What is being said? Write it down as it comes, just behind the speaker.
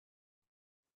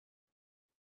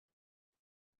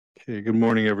Okay, good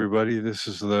morning, everybody. This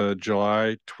is the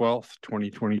July 12th,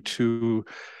 2022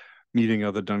 meeting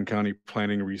of the Dunn County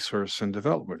Planning, Resource, and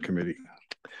Development Committee.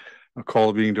 A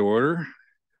call being to order.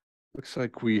 Looks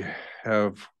like we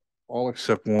have all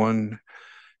except one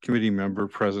committee member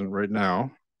present right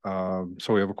now.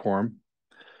 So we have a quorum.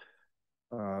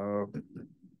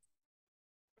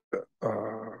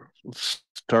 Let's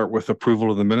start with approval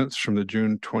of the minutes from the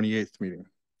June 28th meeting.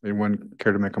 Anyone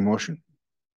care to make a motion?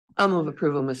 I'll move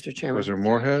approval, Mr. Chairman. Supervisor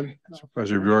Moorhead,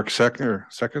 Supervisor Bjork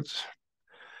seconds.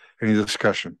 Any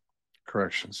discussion,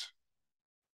 corrections?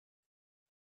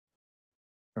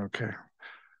 Okay.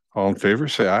 All in favor,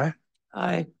 say aye.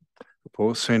 Aye.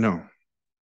 Opposed, say no.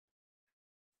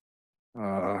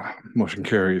 Motion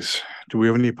carries. Do we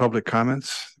have any public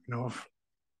comments? No.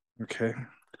 Okay.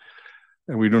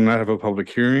 And we do not have a public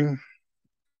hearing.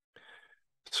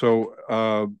 So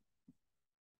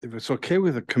if it's okay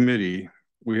with the committee,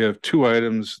 we have two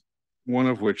items, one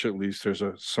of which at least there's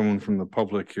someone from the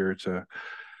public here to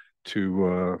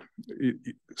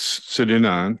sit in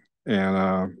on.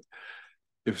 And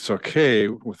if it's okay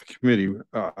with the committee,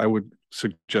 I would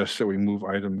suggest that we move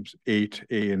items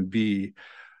 8A and B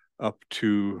up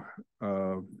to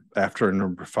after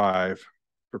number 5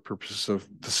 for purposes of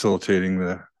facilitating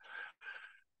the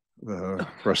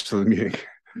rest of the meeting.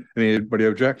 Anybody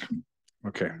object?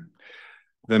 Okay.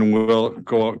 Then we'll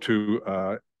go up to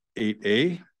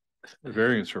 8A, the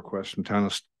variance request from town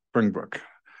of Springbrook.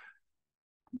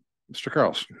 Mr.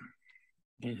 Carlson.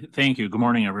 Thank you. Good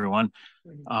morning, everyone.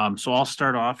 So I'll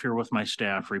start off here with my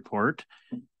staff report.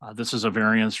 This is a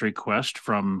variance request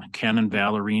from Ken and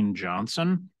Valerine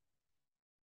Johnson.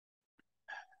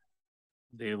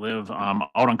 They live out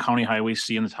on County Highway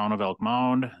C in the town of Elk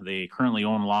Mound. They currently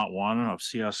own Lot 1 of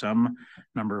CSM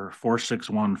number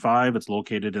 4615. It's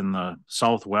located in the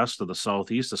southwest of the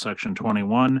southeast of Section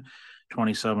 21,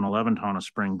 2711, town of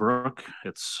Springbrook.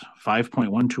 It's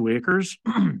 5.12 acres.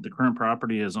 The current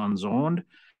property is unzoned,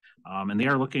 and they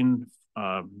are looking,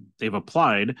 they've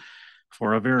applied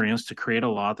for a variance to create a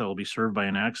lot that will be served by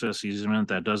an access easement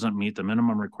that doesn't meet the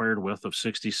minimum required width of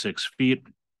 66 feet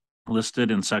listed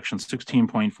in section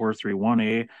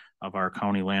 16.431A of our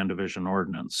county land division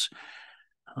ordinance.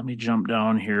 Let me jump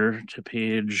down here to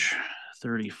page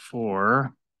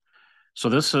 34. So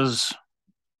this is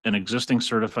an existing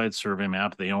certified survey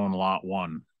map. They own lot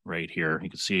 1 right here.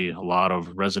 You can see a lot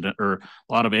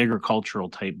of agricultural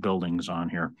type buildings on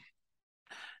here.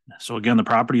 So again, the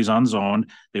property is unzoned.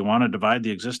 They want to divide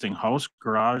the existing house,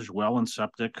 garage, well, and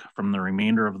septic from the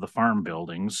remainder of the farm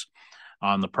buildings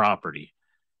on the property.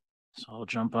 So I'll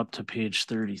jump up to page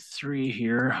 33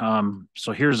 here.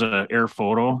 So here's an air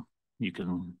photo. You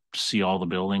can see all the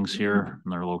buildings here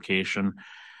and their location.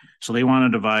 So they want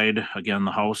to divide, again,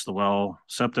 the house, the well,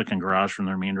 septic, and garage from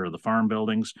the remainder of the farm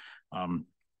buildings.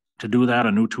 To do that,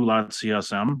 a new 2-lot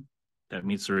CSM that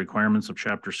meets the requirements of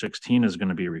Chapter 16 is going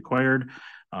to be required.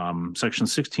 Section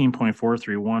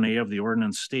 16.431A of the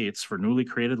ordinance states for newly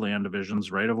created land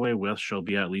divisions, right-of-way width shall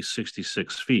be at least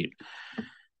 66 feet.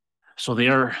 So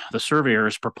the surveyor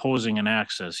is proposing an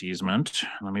access easement.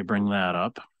 Let me bring that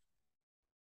up.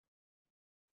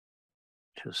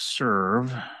 To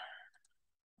serve.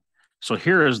 So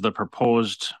here is the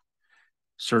proposed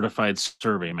certified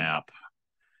survey map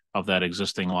of that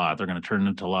existing lot. They're going to turn it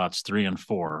into lots 3 and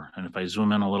 4. And if I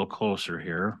zoom in a little closer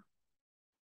here,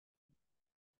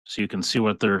 so you can see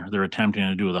what they're attempting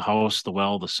to do. The house, the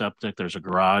well, the septic, there's a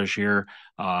garage here.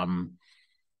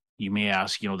 You may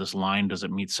ask, this line, does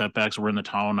it meet setbacks? We're in the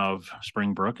town of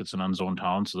Springbrook. It's an unzoned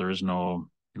town, so there is no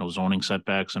zoning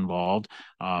setbacks involved.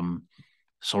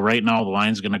 So right now the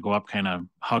line's going to go up, kind of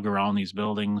hug around these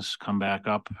buildings, come back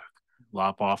up,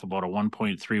 lop off about a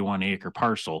 1.31 acre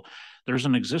parcel. There's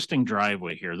an existing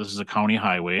driveway here. This is a county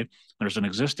highway. There's an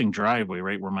existing driveway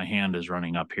right where my hand is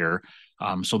running up here.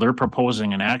 So they're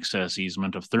proposing an access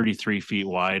easement of 33 feet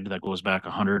wide that goes back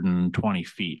 120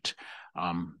 feet.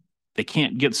 They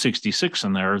can't get 66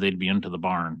 in there, they'd be into the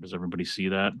barn. Does everybody see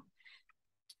that?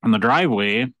 And the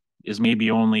driveway is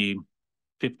maybe only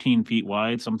 15 feet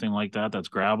wide, something like that, that's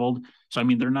gravelled. So, I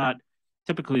mean, they're not,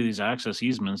 typically these access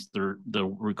easements, the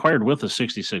required width is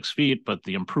 66 feet, but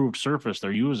the improved surface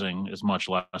they're using is much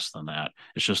less than that.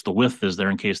 It's just the width is there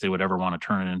in case they would ever want to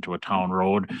turn it into a town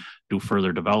road, do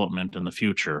further development in the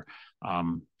future.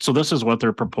 So this is what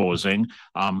they're proposing.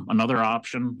 Another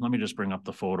option, let me just bring up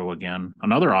the photo again.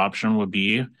 Another option would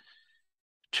be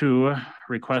to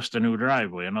request a new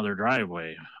driveway, another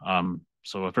driveway.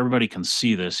 So if everybody can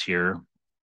see this here,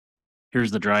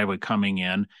 here's the driveway coming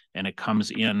in, and it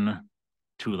comes in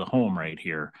to the home right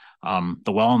here.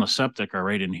 The well and the septic are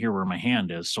right in here where my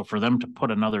hand is. So for them to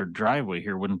put another driveway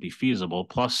here wouldn't be feasible.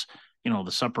 Plus,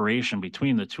 the separation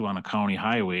between the two on a county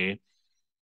highway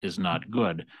is not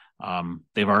good.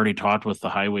 They've already talked with the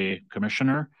highway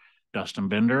commissioner, Dustin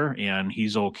Binder, and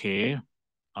he's okay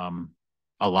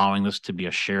allowing this to be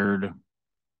a shared,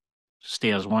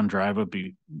 stay as one driveway,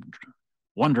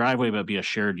 but be a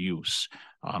shared use.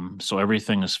 So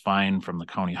everything is fine from the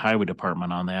county highway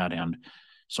department on that end.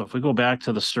 So if we go back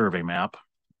to the survey map,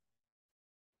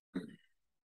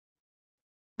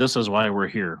 this is why we're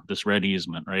here, this red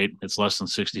easement, right? It's less than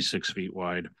 66 feet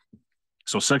wide.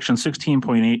 So section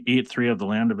 16.83 of the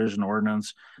land division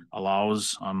ordinance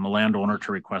allows the landowner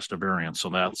to request a variance. So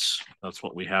that's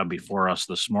what we have before us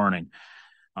this morning.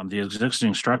 The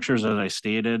existing structures, as I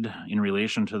stated, in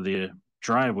relation to the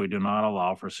driveway do not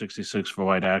allow for 66-foot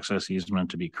wide access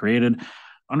easement to be created.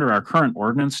 Under our current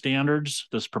ordinance standards,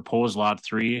 this proposed lot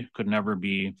 3 could never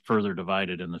be further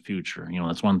divided in the future.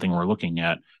 That's one thing we're looking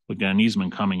at. We've got an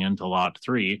easement coming into lot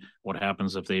 3. What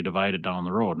happens if they divide it down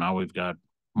the road? Now we've got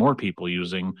more people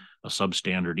using a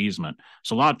substandard easement.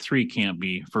 So lot 3 can't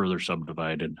be further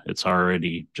subdivided. It's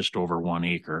already just over 1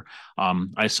 acre.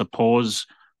 I suppose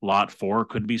lot 4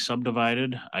 could be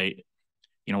subdivided.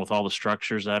 With all the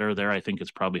structures that are there, I think it's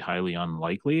probably highly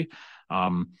unlikely.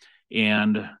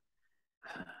 And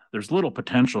there's little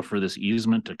potential for this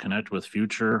easement to connect with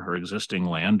future or existing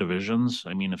land divisions.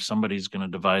 I mean, if somebody's going to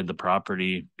divide the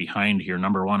property behind here,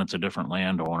 number one, it's a different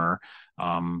landowner.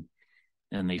 And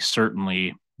they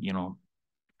certainly,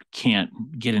 can't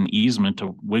get an easement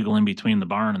to wiggle in between the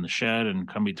barn and the shed and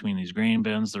come between these grain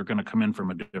bins. They're going to come in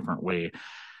from a different way.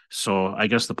 So I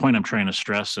guess the point I'm trying to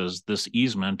stress is this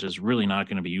easement is really not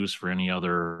going to be used for any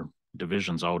other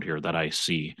divisions out here that I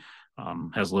see.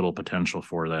 Has little potential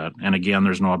for that. And again,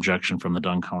 there's no objection from the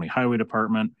Dunn County Highway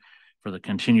Department for the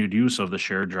continued use of the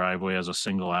shared driveway as a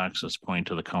single access point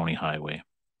to the county highway.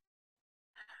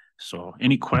 So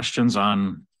any questions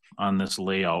on this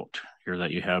layout here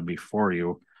that you have before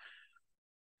you?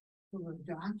 So the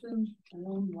Johnsons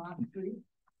own lot 3?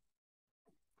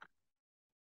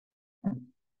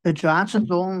 The Johnsons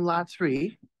own lot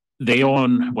 3. They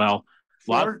own, well,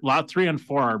 lot 3 and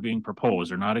 4 are being proposed.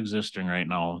 They're not existing right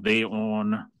now. They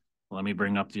own, let me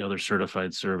bring up the other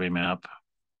certified survey map.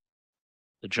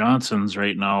 The Johnsons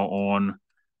right now own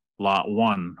lot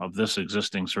 1 of this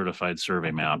existing certified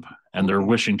survey map, and they're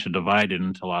wishing to divide it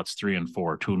into lots 3 and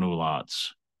 4, 2 new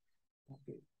lots.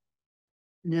 Okay.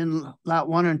 And then lot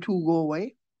 1 and 2 go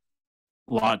away?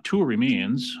 Lot 2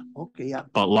 remains. Okay, yeah.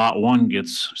 But lot 1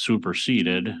 gets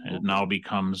superseded. It now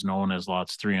becomes known as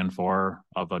lots 3 and 4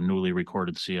 of a newly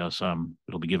recorded CSM.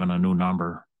 It'll be given a new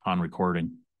number on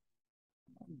recording.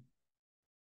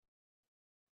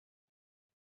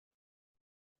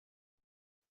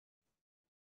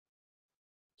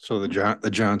 So the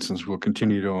Johnsons will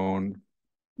continue to own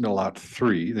the lot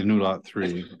 3, the new lot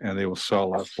 3, and they will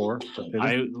sell lot 4.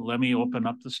 Let me open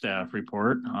up the staff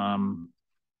report.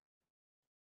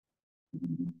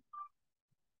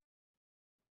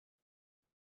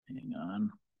 Hang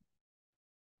on.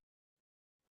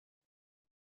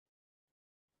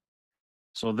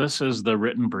 So this is the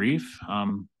written brief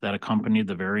that accompanied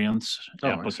the variance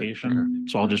application.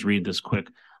 Okay. So I'll just read this quick.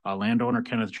 Landowner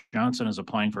Kenneth Johnson is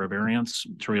applying for a variance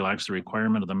to relax the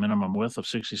requirement of the minimum width of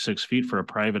 66 feet for a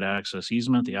private access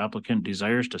easement. The applicant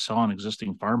desires to sell an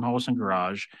existing farmhouse and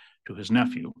garage to his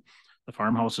nephew. The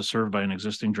farmhouse is served by an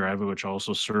existing driveway, which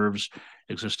also serves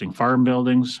existing farm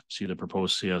buildings. See the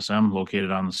proposed CSM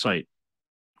located on the site.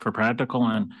 For practical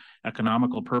and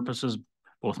economical purposes,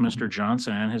 both Mr.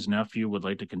 Johnson and his nephew would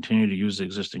like to continue to use the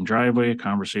existing driveway. A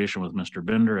conversation with Mr.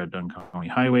 Binder at Dunn County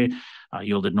Highway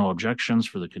yielded no objections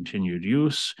for the continued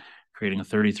use. Creating a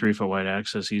 33-foot wide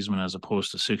access easement as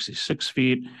opposed to 66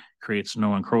 feet creates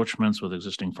no encroachments with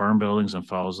existing farm buildings and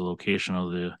follows the location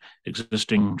of the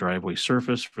existing driveway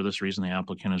surface. For this reason, the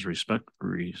applicant is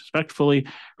respectfully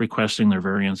requesting their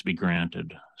variance be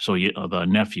granted. So the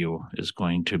nephew is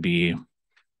going to be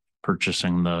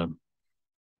purchasing the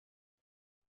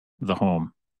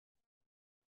home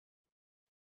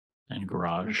and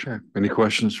garage. Okay. Any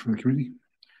questions from the committee?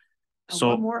 So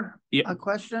one more, a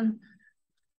question.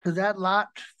 Because that lot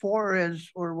 4 is,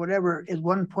 or whatever, is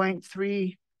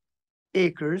 1.3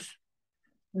 acres.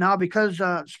 Now, because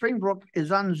Springbrook is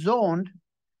unzoned,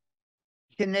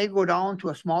 can they go down to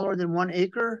a smaller than 1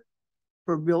 acre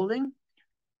for building?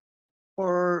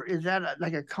 Or is that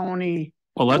like a county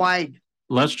wide?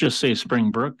 let's just say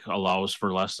Springbrook allows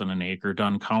for less than an acre.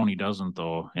 Dunn County doesn't,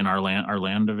 though. In our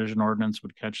land division ordinance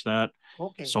would catch that.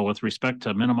 Okay. So with respect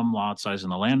to minimum lot size in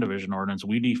the land division ordinance,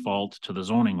 we default to the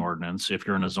zoning ordinance if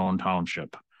you're in a zone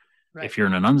township. Right. If you're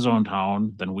in an unzoned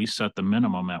town, then we set the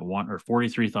minimum at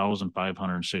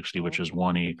 43,560, which is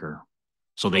 1 acre.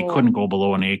 So they couldn't go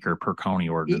below an acre per county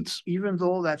ordinance. Even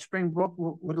though that Springbrook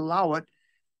would allow it,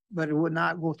 but it would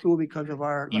not go through because of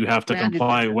our. You have to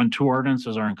comply. When two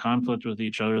ordinances are in conflict with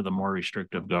each other, the more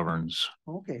restrictive governs.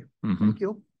 Okay, thank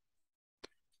you.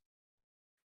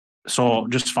 So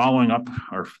just following up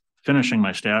or finishing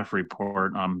my staff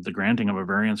report, the granting of a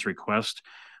variance request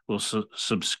will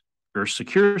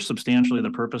secure substantially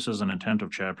the purposes and intent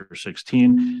of Chapter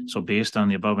 16. So based on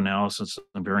the above analysis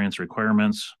and variance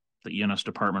requirements, the ENS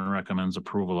department recommends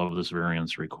approval of this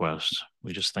variance request.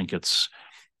 We just think it's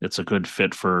a good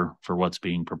fit for what's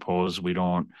being proposed. We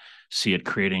don't see it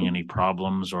creating any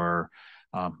problems or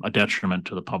a detriment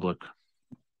to the public.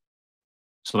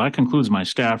 So that concludes my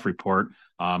staff report.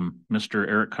 Mr.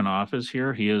 Eric Knopf is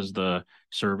here. He is the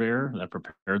surveyor that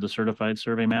prepared the certified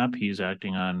survey map. He's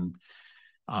acting on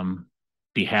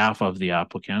behalf of the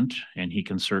applicant, and he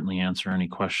can certainly answer any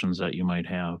questions that you might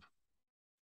have.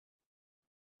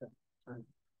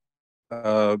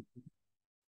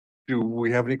 Do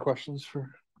we have any questions for?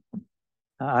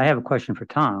 I have a question for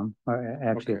Tom, or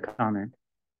actually a comment.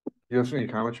 You have any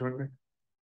comments you want to make?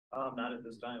 Not at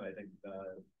this time. I think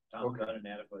Tom's done an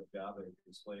adequate job of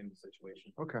explaining the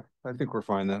situation. Okay, I think we're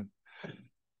fine then.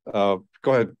 Go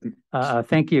ahead.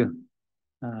 Thank you,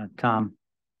 Tom.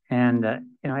 And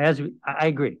I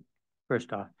agree.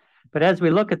 First off, but as we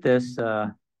look at this,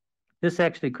 this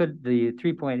actually the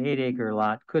 3.8 acre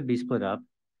lot could be split up.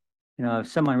 If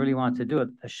someone really wants to do it,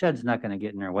 a shed's not going to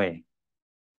get in their way.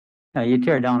 Now, you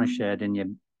tear down a shed and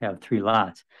you have 3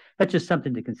 lots. That's just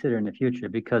something to consider in the future,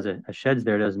 because a shed's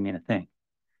there doesn't mean a thing.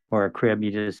 Or a crib, you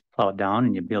just plow it down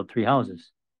and you build 3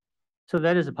 houses. So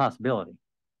that is a possibility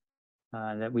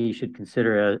that we should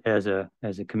consider as a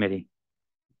committee.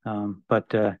 No,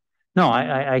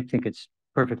 I think it's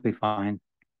perfectly fine,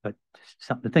 but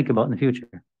something to think about in the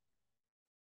future.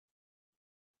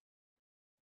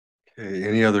 Okay,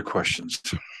 any other questions?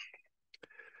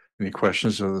 Any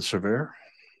questions of the surveyor?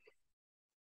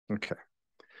 Okay.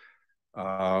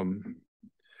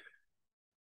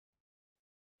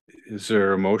 Is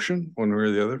there a motion, one way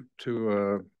or the other,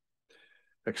 to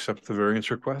accept the variance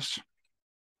request?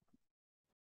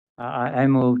 I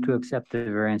move to accept the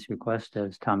variance request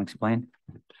as Tom explained.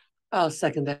 I'll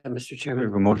second that, Mr. We Chairman.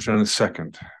 have a motion and a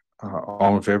second.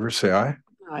 All in favor, say aye.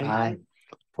 Aye.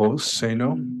 Opposed, say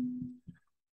no.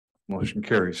 Motion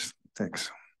carries.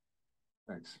 Thanks.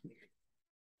 Thanks.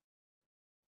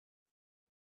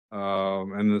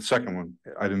 And the second one,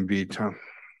 item B, Tom.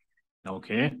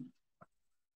 Okay.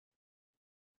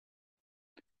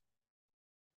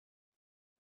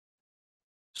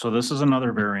 So this is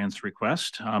another variance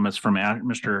request. It's from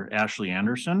Mr. Ashley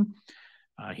Anderson.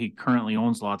 He currently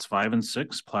owns lots 5 and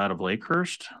 6, plat of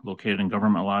Lakehurst, located in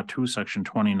Government Lot 2, Section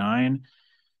 29,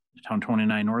 Town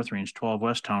 29 North, Range 12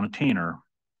 West, Town of Tainer.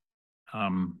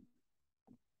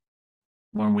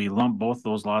 When we lump both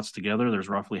those lots together, there's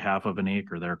roughly half of an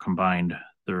acre there combined.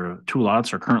 Their 2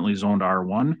 lots are currently zoned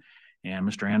R1, and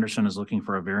Mr. Anderson is looking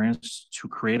for a variance to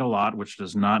create a lot which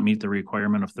does not meet the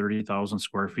requirement of 30,000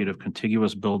 square feet of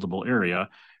contiguous buildable area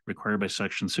required by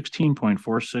Section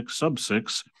 16.46 sub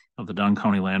 6 of the Dunn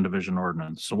County Land Division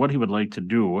Ordinance. So what he would like to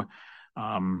do,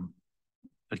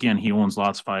 again, he owns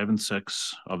lots 5 and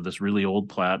 6 of this really old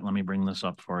plat. Let me bring this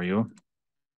up for you.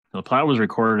 The plat was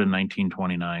recorded in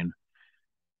 1929.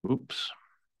 Oops.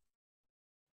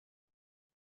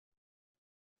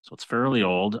 So it's fairly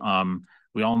old.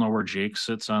 We all know where Jake's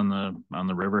sits on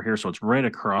the river here. So it's right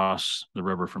across the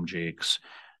river from Jake's,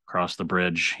 across the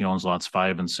bridge. He owns lots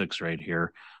 5 and 6 right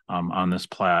here on this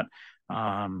plat.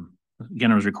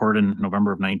 Again, it was recorded in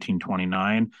November of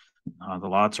 1929. The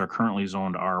lots are currently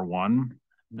zoned R1.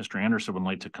 Mr. Anderson would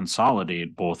like to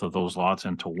consolidate both of those lots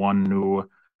into one new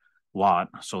lot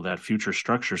so that future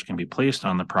structures can be placed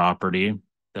on the property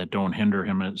that don't hinder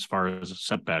him as far as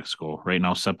setbacks go. Right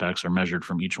now, setbacks are measured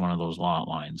from each one of those lot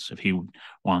lines. If he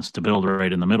wants to build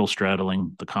right in the middle,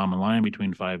 straddling the common line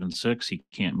between 5 and 6, he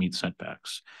can't meet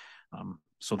setbacks.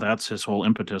 So that's his whole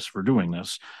impetus for doing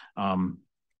this.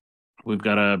 We've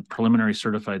got a preliminary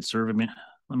certified survey.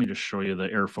 Let me just show you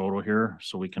the air photo here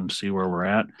so we can see where we're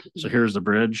at. So here's the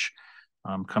bridge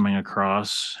coming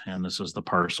across, and this is the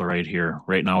parcel right here.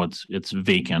 Right now it's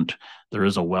vacant. There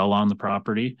is a well on the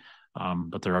property,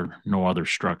 but there are no other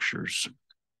structures.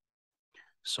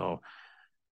 So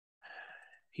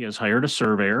he has hired a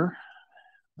surveyor.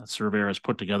 That surveyor has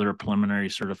put together a preliminary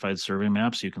certified survey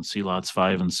map, so you can see lots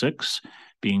 5 and 6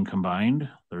 being combined.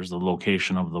 There's the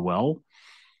location of the well.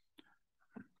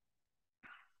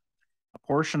 A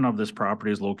portion of this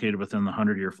property is located within the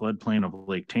 100-year floodplain of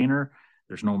Lake Tainter.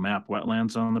 There's no map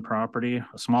wetlands on the property.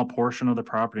 A small portion of the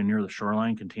property near the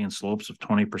shoreline contains slopes of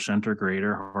 20% or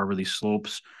greater. However, these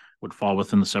slopes would fall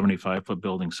within the 75-foot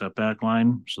building setback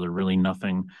line. So there's really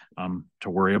nothing to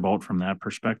worry about from that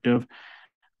perspective.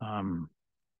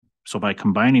 So by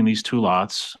combining these two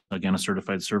lots, again, a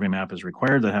certified survey map is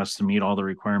required that has to meet all the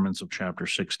requirements of Chapter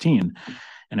 16.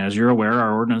 And as you're aware,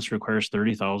 our ordinance requires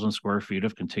 30,000 square feet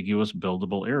of contiguous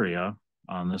buildable area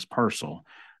on this parcel.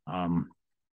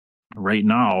 Right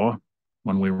now,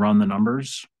 when we run the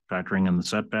numbers, factoring in the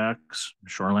setbacks,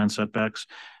 shoreline setbacks,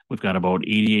 we've got about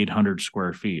 8,800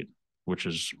 square feet, which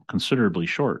is considerably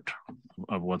short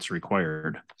of what's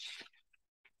required.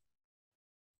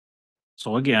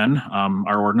 So again,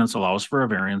 our ordinance allows for a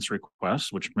variance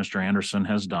request, which Mr. Anderson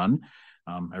has done.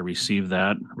 I received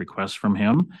that request from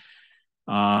him.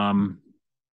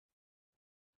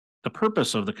 The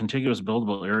purpose of the contiguous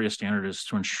buildable area standard is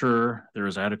to ensure there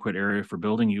is adequate area for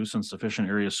building use and sufficient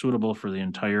area suitable for the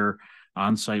entire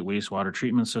on-site wastewater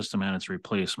treatment system and its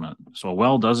replacement. So a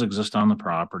well does exist on the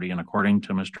property, and according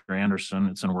to Mr. Anderson,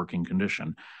 it's in working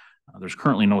condition. There's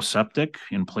currently no septic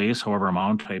in place. However, a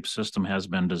mound type system has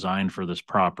been designed for this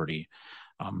property.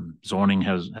 Zoning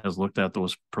has looked at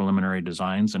those preliminary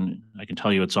designs, and I can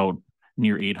tell you it's out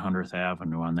near 800th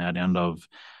Avenue on that end of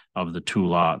the two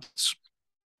lots.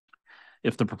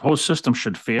 If the proposed system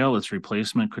should fail, its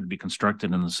replacement could be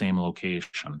constructed in the same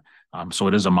location. So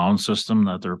it is a mound system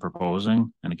that they're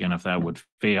proposing. And again, if that would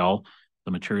fail,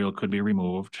 the material could be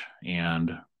removed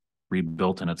and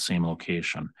rebuilt in its same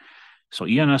location. So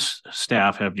ENS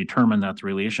staff have determined that the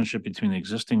relationship between the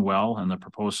existing well and the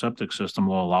proposed septic system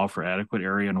will allow for adequate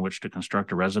area in which to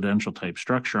construct a residential type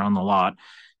structure on the lot,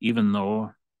 even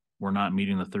though we're not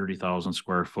meeting the 30,000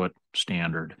 square foot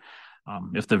standard.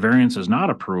 If the variance is not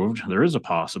approved, there is a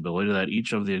possibility that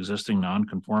each of the existing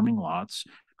non-conforming lots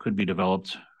could be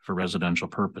developed for residential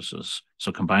purposes.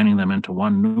 So combining them into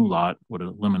one new lot would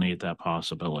eliminate that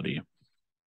possibility.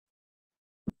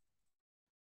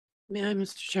 May I,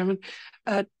 Mr. Chairman?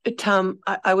 Tom,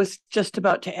 I was just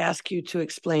about to ask you to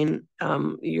explain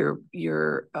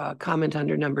your comment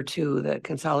under number 2, that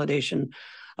consolidation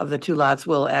of the two lots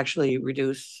will actually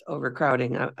reduce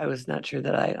overcrowding. I was not sure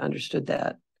that I understood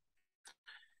that.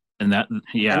 And that,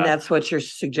 yeah. And that's what you're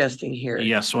suggesting here. Yes.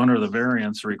 Yeah, so under the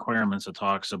variance requirements, it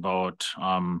talks about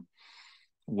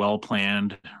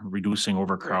well-planned, reducing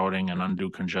overcrowding and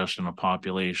undue congestion of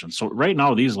population. So right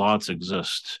now, these lots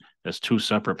exist as two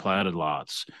separate platted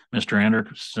lots. Mr.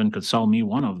 Anderson could sell me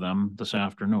one of them this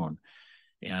afternoon,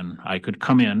 and I could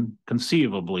come in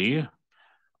conceivably,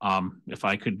 if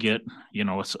I could get, you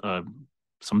know,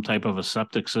 some type of a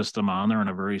septic system on there in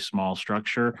a very small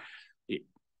structure.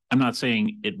 I'm not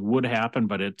saying it would happen,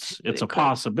 but it's a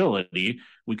possibility.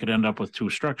 We could end up with two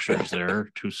structures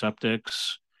there, two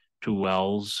septics, two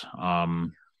wells.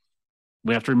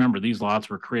 We have to remember these lots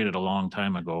were created a long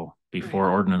time ago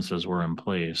before ordinances were in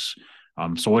place.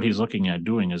 So what he's looking at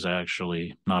doing is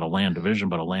actually not a land division,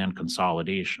 but a land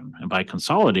consolidation. And by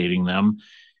consolidating them,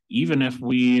 even if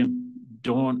we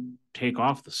don't take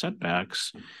off the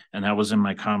setbacks, and that was in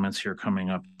my comments here coming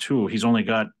up too, he's only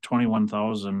got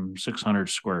 21,600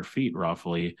 square feet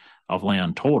roughly of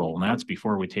land total, and that's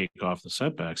before we take off the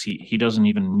setbacks. He doesn't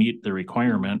even meet the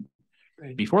requirement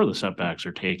before the setbacks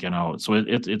are taken out. So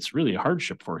it's really a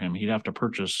hardship for him. He'd have to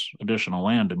purchase additional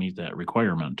land to meet that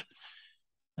requirement.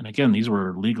 And again, these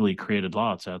were legally created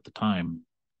lots at the time.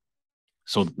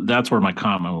 So that's where my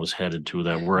comment was headed to,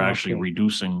 that we're actually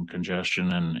reducing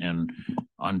congestion and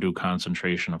undue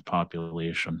concentration of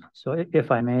population. So if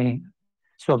I may,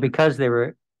 so because they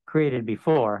were created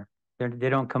before, they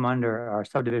don't come under our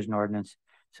subdivision ordinance,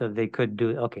 so they could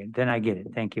do, okay, then I get it.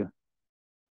 Thank you.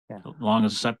 Yeah. As long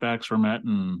as setbacks were met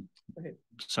and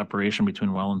separation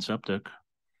between well and septic,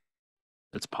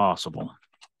 it's possible.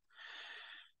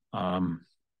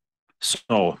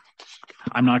 So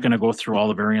I'm not going to go through all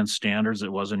the variance standards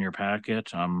that was in your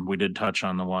packet. We did touch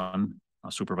on the one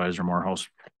Supervisor Morehouse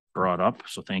brought up,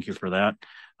 so thank you for that.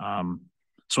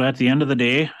 So at the end of the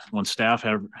day, when staff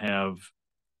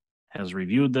has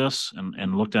reviewed this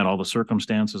and looked at all the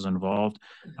circumstances involved,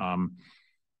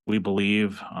 we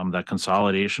believe that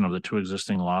consolidation of the two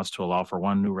existing lots to allow for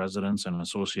one new residence and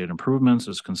associated improvements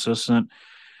is consistent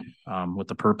with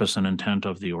the purpose and intent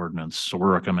of the ordinance. So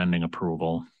we're recommending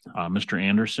approval. Mr.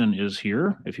 Anderson is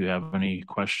here if you have any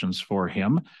questions for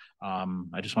him.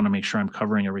 I just want to make sure I'm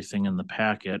covering everything in the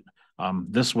packet.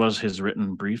 This was his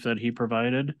written brief that he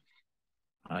provided.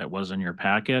 It was in your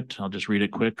packet. I'll just read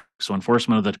it quick. So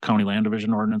enforcement of the county land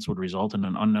division ordinance would result in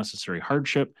an unnecessary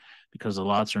hardship because the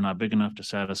lots are not big enough to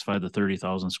satisfy the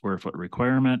 30,000 square foot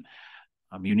requirement.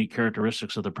 Unique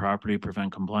characteristics of the property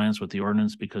prevent compliance with the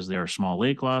ordinance because they are small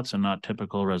lake lots and not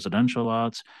typical residential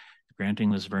lots. Granting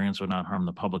this variance would not harm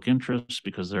the public interest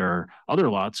because there are other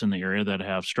lots in the area that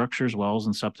have structures, wells,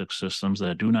 and septic systems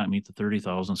that do not meet the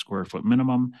 30,000 square foot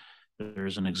minimum.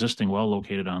 There's an existing well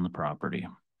located on the property.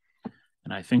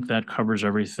 And I think that covers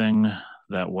everything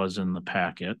that was in the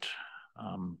packet.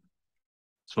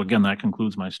 So again, that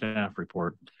concludes my staff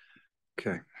report.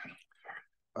 Okay.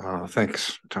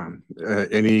 Thanks, Tom.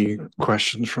 Any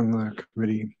questions from the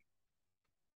committee?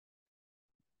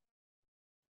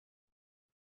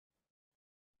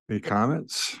 Any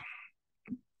comments?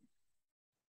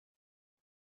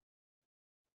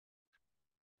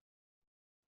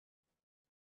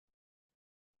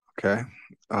 Okay.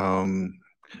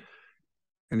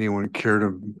 Anyone care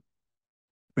to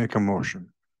make a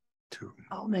motion to?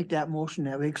 I'll make that motion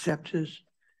that we accept his.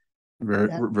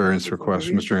 Variance request,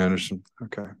 Mr. Anderson.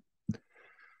 Okay.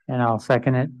 And I'll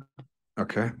second it.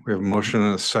 Okay, we have a motion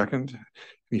and a second.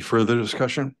 Any further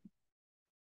discussion?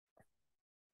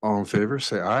 All in favor,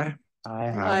 say aye.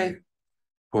 Aye.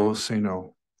 Opposed, say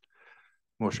no.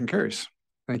 Motion carries.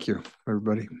 Thank you,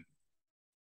 everybody.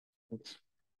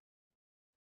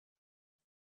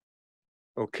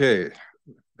 Okay,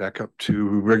 back up to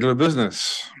regular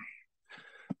business.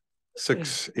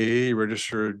 6A,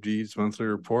 Register of Deeds monthly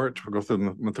report. We'll go through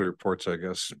the monthly reports, I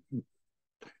guess.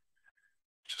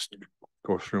 Just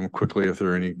go through them quickly if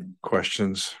there are any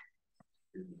questions.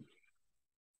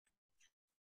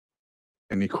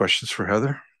 Any questions for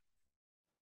Heather?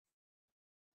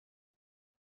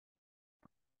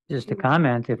 Just a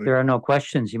comment. If there are no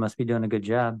questions, you must be doing a good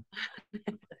job.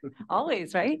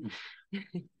 Always, right? Do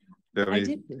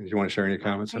you want to share any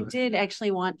comments? I did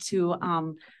actually want to,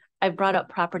 I've brought up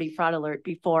property fraud alert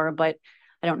before, but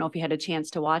I don't know if you had a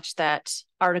chance to watch that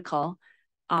article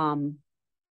in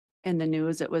the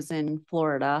news. It was in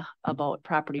Florida about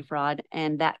property fraud,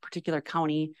 and that particular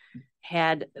county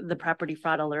had the property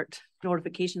fraud alert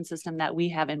notification system that we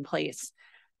have in place.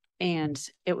 And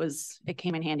it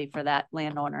came in handy for that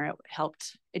landowner. It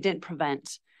helped, it didn't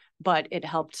prevent, but it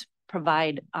helped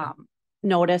provide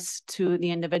notice to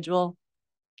the individual,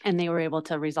 and they were able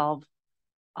to resolve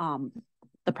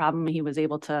the problem. He was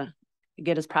able to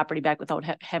get his property back without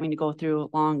having to go through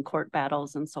long court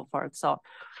battles and so forth. So,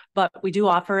 but we do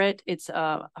offer it. It's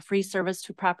a free service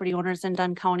to property owners in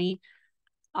Dunn County.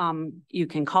 You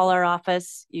can call our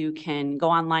office. You can go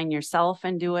online yourself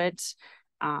and do it.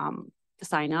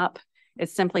 Sign up.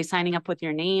 It's simply signing up with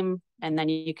your name, and then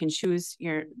you can choose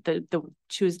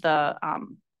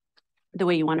the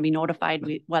way you want to be notified,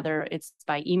 whether it's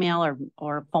by email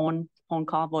or phone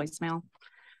call, voicemail.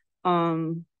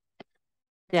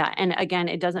 Yeah, and again,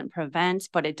 it doesn't prevent,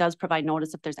 but it does provide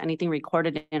notice if there's anything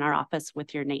recorded in our office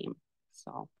with your name.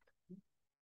 So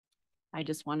I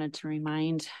just wanted to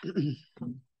remind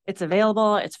it's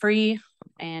available, it's free,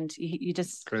 and you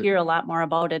just hear a lot more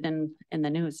about it in the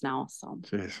news now. So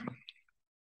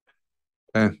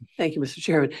thank you, Mr.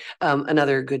 Chairman.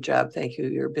 Another good job. Thank you.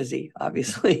 You're busy,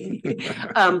 obviously.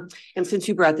 And since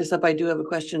you brought this up, I do have a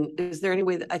question. Is there any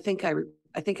way that I think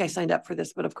I signed up for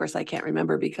this, but of course I can't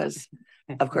remember because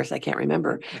of course I can't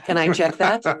remember. Can I check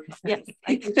that? Yes,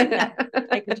 I can check that.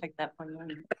 I can check that for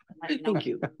you. Thank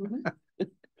you.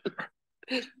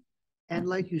 And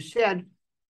like you said,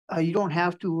 you don't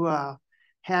have to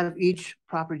have each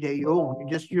property that you own,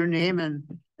 just your name, and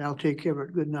I'll take care of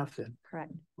it. Good enough then.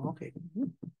 Correct. Okay.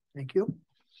 Thank you.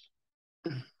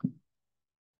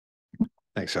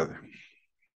 Thanks, Heather.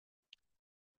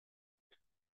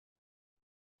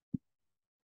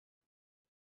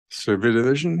 Survey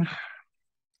division.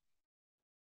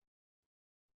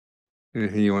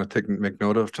 Anything you want to make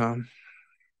note of, Tom?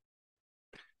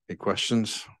 Any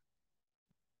questions?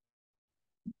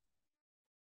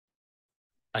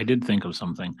 I did think of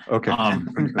something. Okay.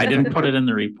 I didn't put it in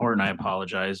the report and I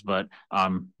apologize, but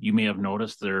you may have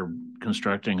noticed they're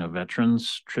constructing a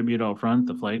veterans tribute out front.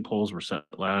 The flag poles were set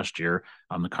last year.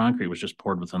 The concrete was just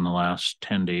poured within the last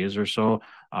 10 days or so.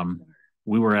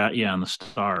 We were and the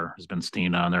star has been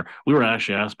stained on there. We were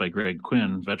actually asked by Greg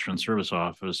Quinn, Veteran Service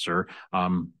Officer,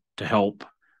 to help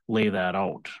lay that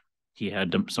out. He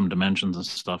had some dimensions and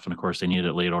stuff, and of course they needed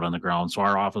it laid out on the ground. So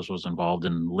our office was involved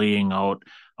in laying out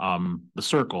the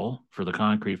circle for the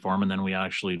concrete form, and then we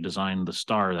actually designed the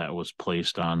star that was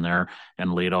placed on there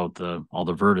and laid out all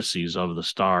the vertices of the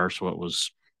star, so it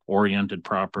was oriented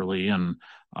properly. And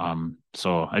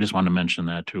so I just wanted to mention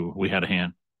that too. We had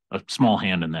a small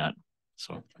hand in that.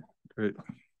 So Great.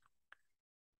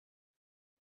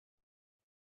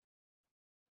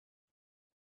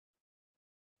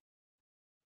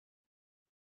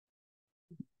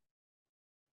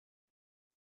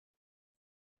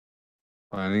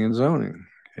 Planning and zoning.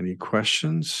 Any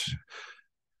questions?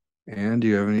 And do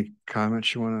you have any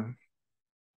comments you want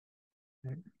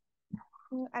to?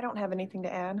 I don't have anything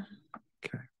to add.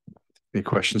 Okay. Any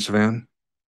questions, Van?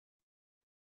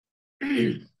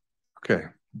 Okay.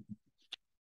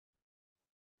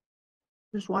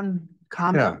 Just one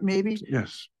comment, Yeah. maybe.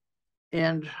 Yes.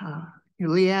 And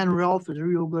Leanne Ralph is a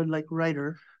real good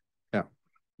writer. Yeah.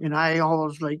 And I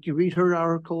always you read her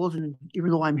articles, and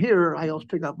even though I'm here, I always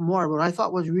pick up more. But I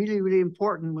thought was really, really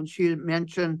important when she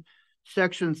mentioned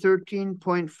section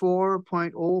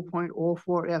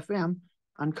 13.4.0.04 FM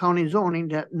on county zoning,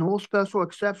 that no special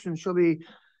exception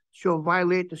shall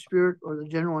violate the spirit or the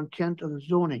general intent of the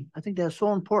zoning. I think that's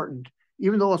so important,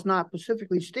 even though it's not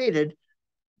specifically stated.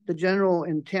 The general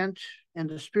intent and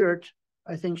the spirit,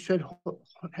 I think, should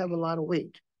have a lot of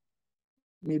weight.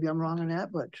 Maybe I'm wrong on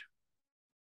that, but.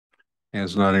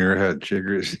 Anne's nodding her head. She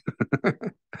agrees.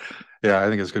 Yeah, I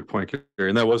think it's a good point, Gary.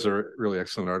 And that was a really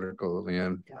excellent article that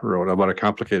Leanne wrote about a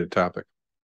complicated topic.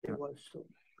 It was.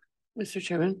 Mr.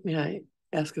 Chairman, may I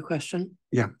ask a question?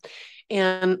 Yeah.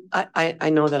 And I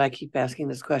know that I keep asking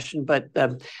this question, but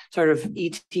sort of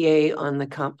ETA on the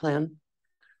comp plan?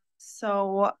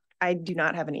 So I do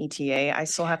not have an ETA. I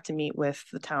still have to meet with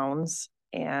the towns,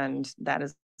 and that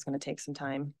is going to take some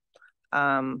time.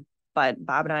 But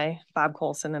Bob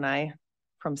Colson and I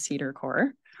from Cedar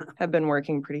Corps have been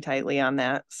working pretty tightly on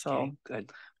that. So okay,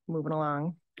 good. Moving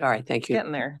along. All right, thank you.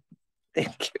 Getting there.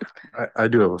 Thank you. I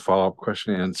do have a follow-up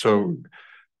question. And so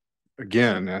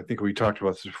again, I think we talked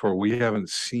about this before. We haven't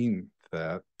seen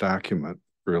that document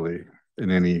really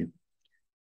in any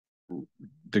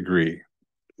degree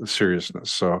of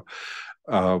seriousness. So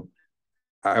I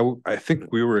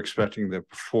think we were expecting that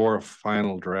before a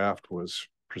final draft was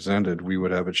presented, we would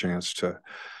have a chance to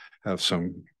have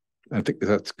some. I think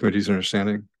that's committee's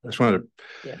understanding. I just wanted to.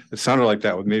 Yeah. It sounded like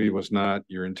that maybe was not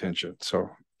your intention. So,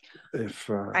 if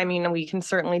I mean, we can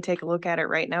certainly take a look at it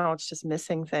right now. It's just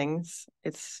missing things.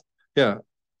 It's yeah.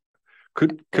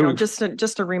 Could we, just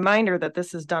a reminder that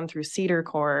this is done through Cedar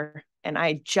Corps, and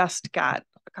I just got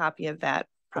a copy of that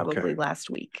probably last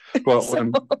week. Well,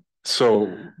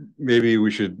 so maybe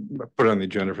we should put it on the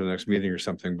agenda for the next meeting or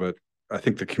something. But I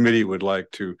think the committee would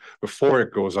like to, before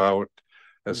it goes out,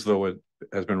 as though it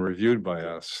has been reviewed by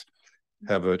us,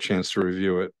 have a chance to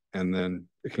review it, and then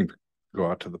it can go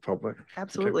out to the public.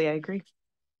 Absolutely, okay. I agree.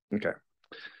 Okay.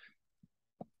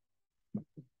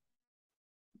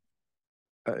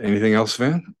 Anything else,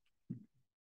 Van?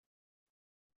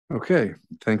 Okay,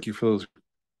 thank you for those,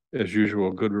 as usual,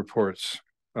 good reports.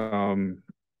 Annual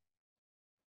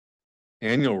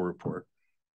report.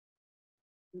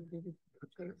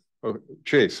 Oh,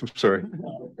 Chase, I'm sorry.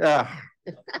 Yeah.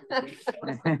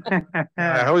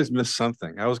 I always miss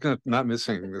something. I was not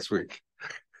missing this week.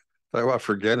 Talk about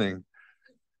forgetting.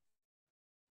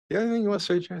 Yeah, anything you want to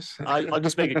say, Chase? I'll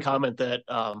just make a comment that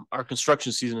our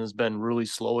construction season has been really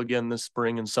slow again this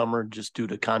spring and summer, just due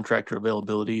to contractor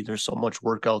availability. There's so much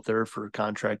work out there for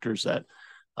contractors that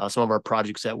some of our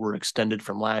projects that were extended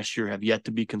from last year have yet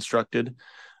to be constructed.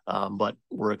 But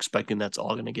we're expecting that's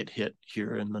all going to get hit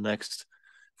here in the next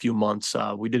few months.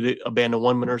 We did abandon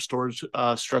one manure storage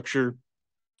structure.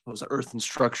 It was an earthen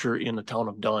structure in the town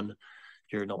of Dunn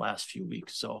here in the last few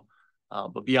weeks. So,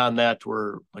 but beyond that,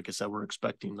 like I said, we're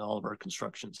expecting all of our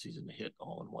construction season to hit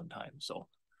all in one time. So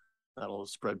that'll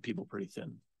spread people pretty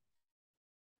thin.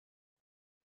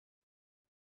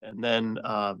 And then,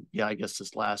 yeah, I guess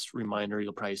this last reminder,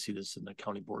 you'll probably see this in the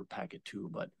county board packet too,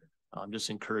 but I'm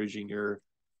just encouraging your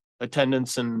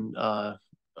attendance and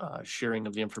sharing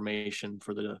of the information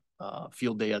for the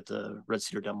field day at the Red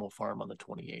Cedar Demo Farm on the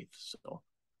 28th. So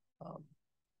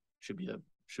should be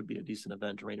a decent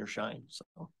event, rain or shine.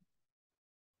 So.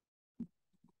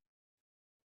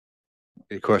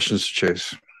 Any questions,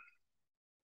 Chase?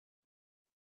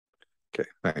 Okay,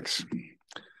 thanks.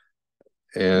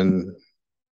 And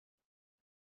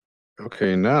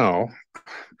okay, now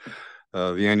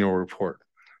the annual report.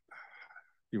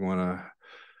 You want to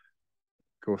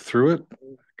go through it,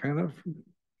 kind of?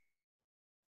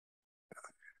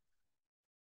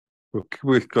 We'll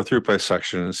go through it by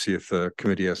section and see if the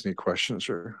committee has any questions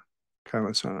or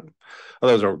comments on it. Oh,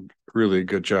 that was a really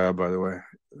good job, by the way.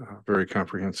 Very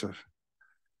comprehensive.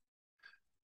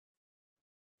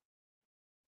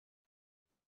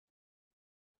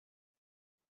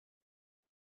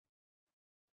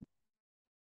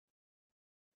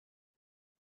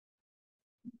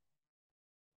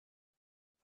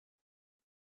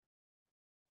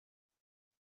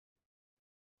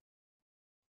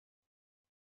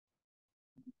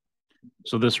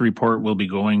 So this report will be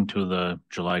going to the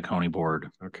July County Board.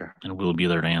 Okay. And we'll be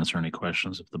there to answer any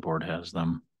questions if the board has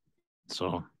them.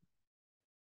 So.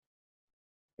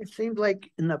 It seems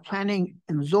like in the planning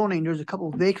and zoning, there's a couple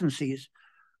of vacancies.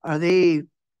 Are they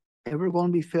ever going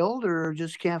to be filled or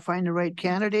just can't find the right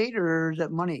candidate, or is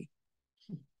that money?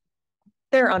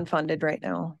 They're unfunded right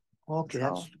now. Okay, So.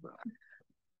 that's.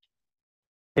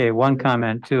 Okay, one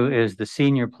comment too is the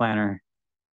senior planner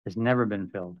has never been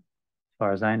filled. As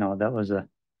far as I know, that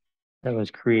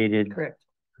was created. Correct.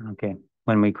 Okay,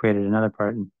 when we created another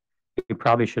part, and we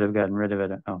probably should have gotten rid of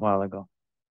it a while ago.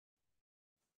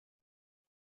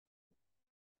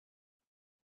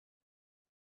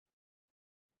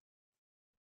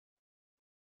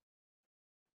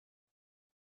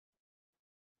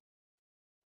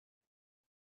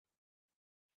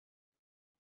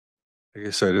 I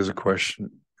guess that is a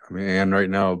question. I mean, and right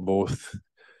now both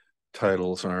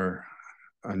titles are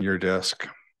on your desk.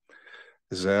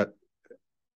 Is that,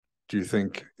 do you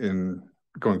think in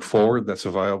going forward, that's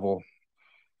a viable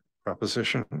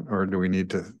proposition, or do we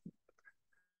need to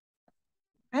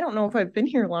I don't know if I've been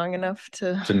here long enough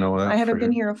to know that? I haven't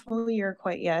been here a full year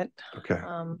quite yet. Okay.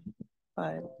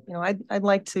 But you know, I'd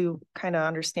like to kind of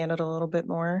understand it a little bit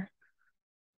more.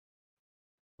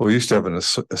 Well, we used to have an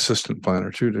assistant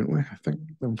planner too, didn't we? I think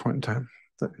at one point in time.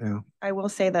 Yeah. I will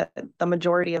say that the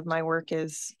majority of my work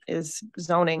is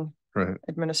zoning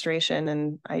administration,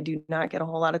 and I do not get a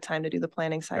whole lot of time to do the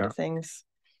planning side of things.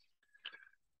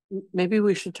 Maybe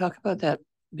we should talk about that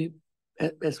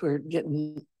as we're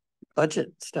getting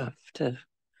budget stuff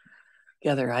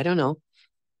together. I don't know.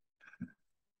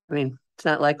 I mean, it's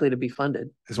not likely to be funded.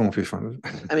 This won't be funded.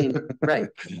 I mean, right.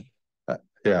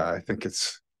 Yeah, I think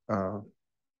it's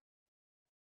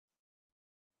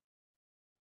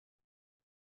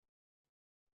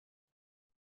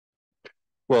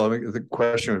well, I mean, the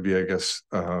question would be, I guess,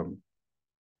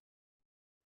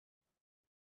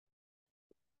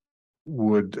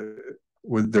 would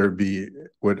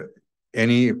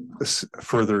any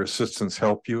further assistance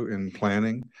help you in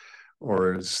planning,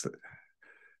 or is,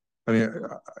 I mean,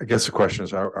 I guess the question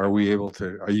is, are we going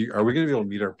to be able to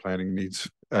meet our planning needs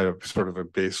at a sort of a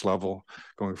base level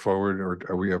going forward, or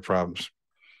are we have problems?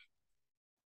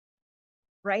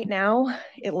 Right now,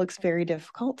 it looks very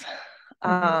difficult.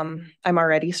 I'm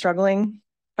already struggling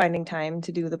finding time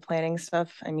to do the planning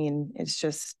stuff. I mean,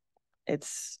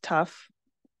 it's tough.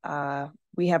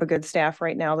 We have a good staff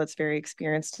right now that's very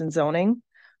experienced in zoning,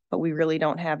 but we really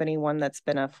don't have anyone that's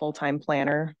been a full-time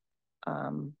planner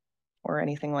or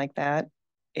anything like that.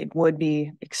 It would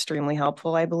be extremely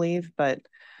helpful, I believe, but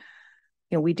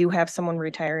you know, we do have someone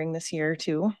retiring this year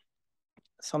too.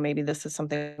 So maybe this is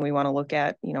something we want to look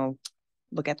at, you know,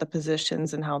 look at the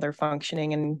positions and how they're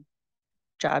functioning and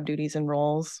job duties and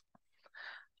roles.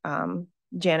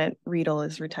 Janet Riedel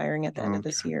is retiring at the end of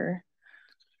this year.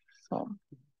 So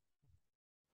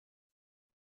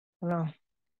I don't know.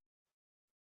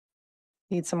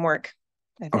 Need some work,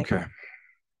 I think. Okay.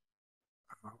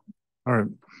 All right.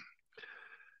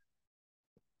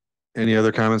 Any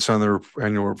other comments on the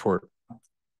annual report?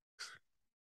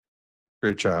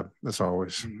 Great job, as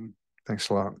always. Thanks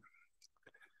a lot.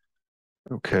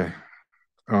 Okay.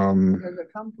 Does it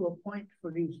come to a point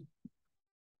for these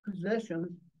positions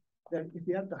that if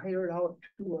you have to hire it out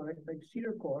to like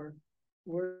Cedar Core,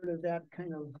 where does that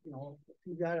kind of, you know, if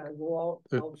you gotta go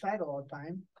outside all the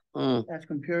time, as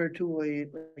compared to a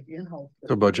like in-house?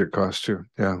 The budget cost too,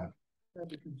 yeah. That'd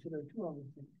be considered two other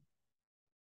things.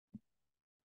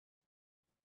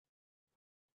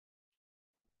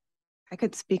 I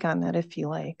could speak on that if you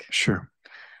like. Sure.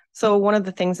 So one of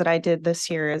the things that I did this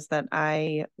year is that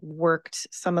I worked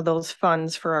some of those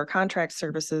funds for our contract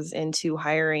services into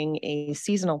hiring a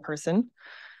seasonal person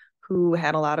who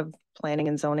had a lot of planning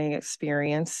and zoning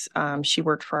experience. She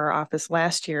worked for our office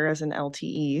last year as an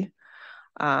LTE,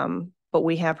 but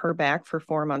we have her back for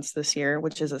 4 months this year,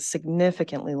 which is a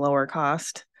significantly lower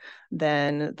cost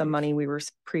than the money we were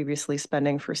previously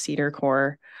spending for Cedar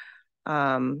Core.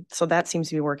 So that seems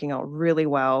to be working out really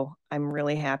well. I'm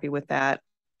really happy with that.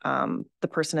 The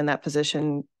person in that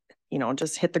position, you know,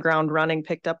 just hit the ground running,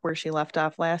 picked up where she left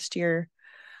off last year.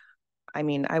 I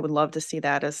mean, I would love to see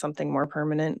that as something more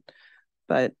permanent,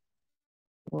 but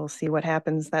we'll see what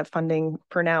happens. That funding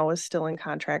for now is still in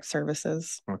contract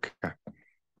services. Okay.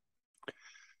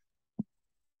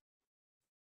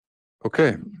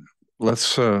 Okay,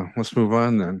 let's move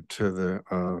on then to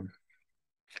the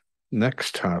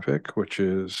next topic, which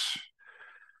is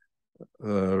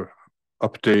the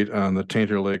update on the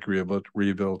Tainter Lake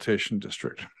Rehabilitation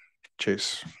District.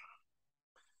 Chase.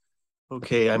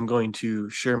 Okay, I'm going to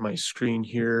share my screen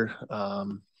here.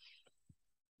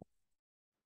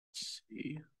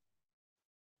 see.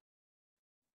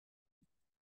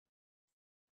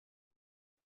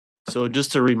 So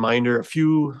just a reminder,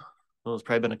 well, it's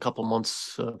probably been a couple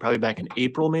months, probably back in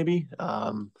April, maybe.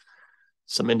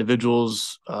 Some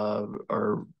individuals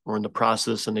were in the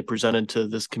process, and they presented to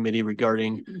this committee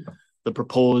regarding the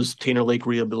proposed Tainter Lake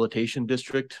Rehabilitation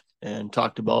District, and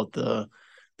talked about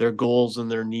their goals and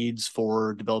their needs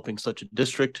for developing such a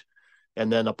district,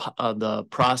 and then the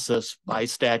process by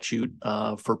statute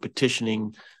for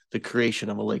petitioning the creation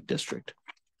of a lake district.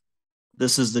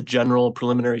 This is the general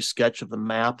preliminary sketch of the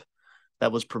map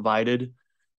that was provided,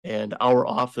 and our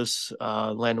office,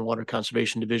 Land and Water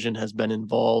Conservation Division, has been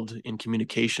involved in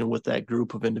communication with that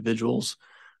group of individuals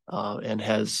and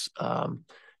has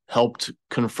helped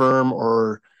confirm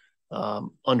or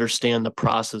understand the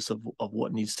process of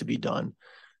what needs to be done.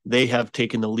 They have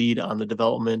taken the lead on the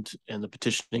development and the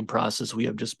petitioning process. We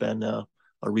have just been a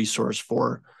resource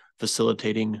for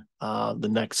facilitating the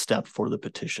next step for the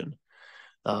petition.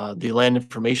 The Land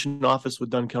Information Office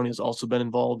with Dunn County has also been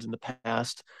involved in the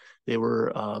past. They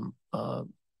were,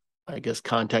 I guess,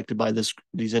 contacted by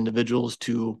these individuals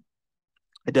to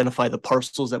identify the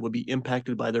parcels that would be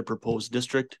impacted by their proposed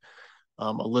district,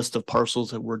 a list of parcels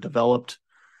that were developed,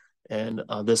 and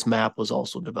this map was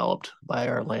also developed by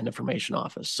our Land Information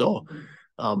Office. So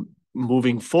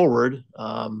moving forward,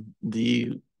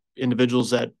 the individuals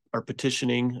that are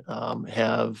petitioning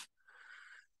have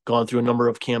gone through a number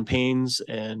of campaigns,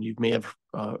 and you may have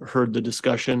heard the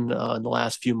discussion in the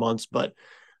last few months, but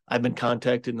I've been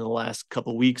contacted in the last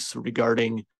couple of weeks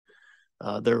regarding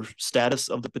their status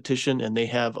of the petition, and they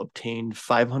have obtained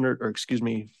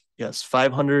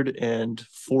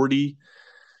 540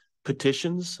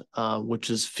 petitions, which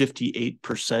is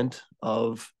 58%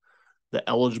 of the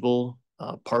eligible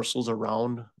parcels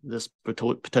around this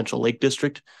potential lake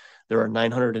district. There are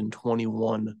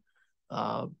 921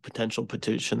 potential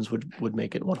petitions would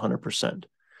make it 100%.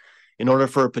 In order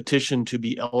for a petition to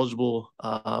be eligible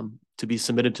to be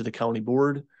submitted to the county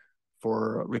board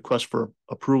for a request for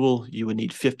approval, you would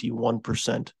need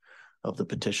 51% of the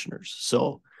petitioners.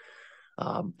 So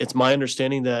it's my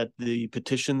understanding that the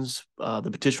petition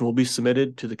will be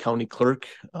submitted to the county clerk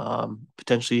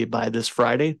potentially by this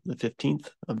Friday, the 15th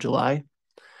of July.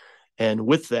 And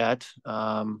with that,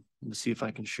 let me see if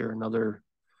I can share another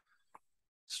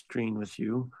screen with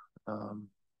you.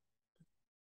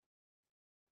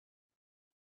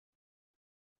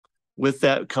 With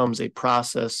that comes a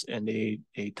process and a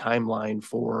timeline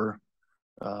for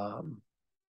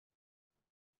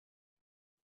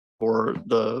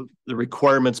the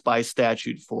requirements by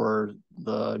statute for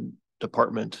the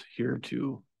department here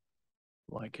to,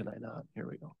 why can I not? Here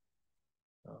we go.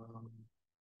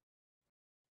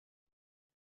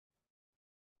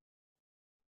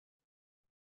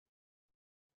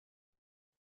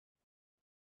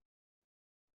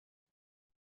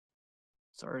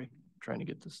 Sorry, trying to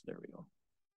get this. There we go.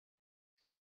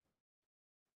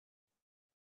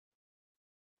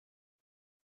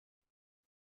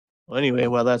 Well, anyway,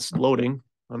 while that's loading,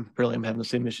 I'm having the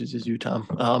same issues as you,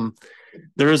 Tom.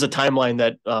 There is a timeline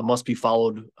that must be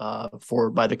followed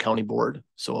by the county board.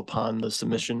 So upon the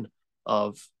submission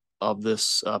of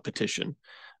this petition,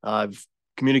 I've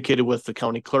communicated with the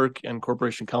county clerk and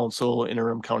corporation counsel,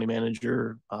 interim county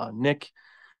manager, Nick,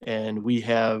 and we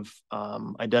have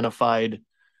identified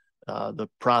the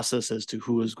process as to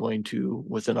who is going to,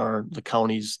 within the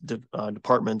county's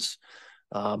departments,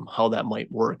 how that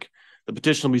might work. The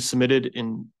petition will be submitted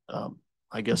in,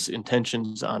 I guess,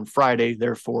 intentions on Friday.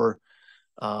 Therefore,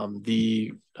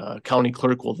 the county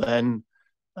clerk will then,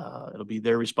 it'll be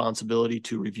their responsibility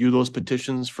to review those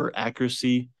petitions for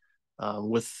accuracy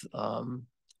with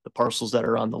the parcels that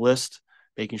are on the list,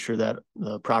 making sure that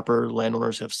the proper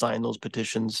landowners have signed those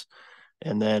petitions,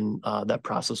 and then that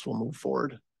process will move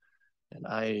forward.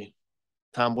 And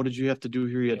Tom, what did you have to do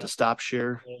here? You had to stop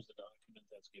share. Close the document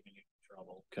that's giving you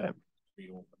trouble. Okay.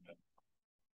 Reopen it.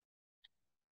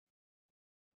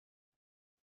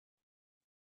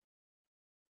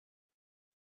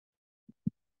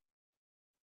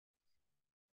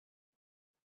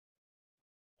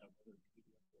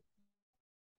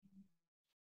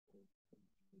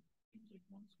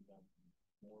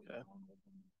 Okay.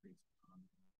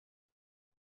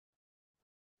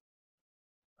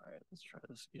 All right, let's try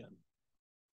this again.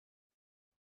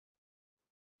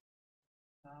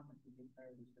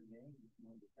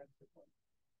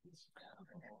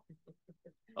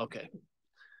 Okay.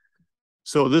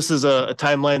 So this is a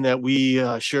timeline that we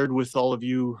shared with all of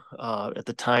you at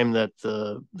the time that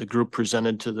the group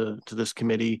presented to this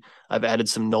committee. I've added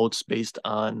some notes based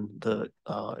on the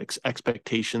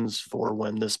expectations for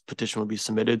when this petition will be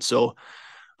submitted. So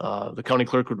The county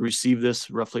clerk would receive this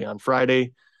roughly on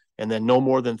Friday, and then no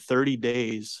more than 30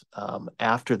 days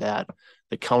after that,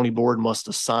 the county board must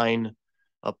assign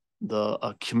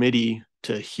a committee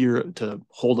to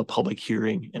hold a public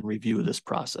hearing and review this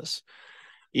process.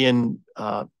 In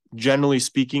generally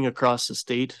speaking, across the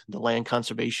state, the Land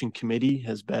Conservation Committee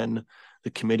has been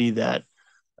the committee that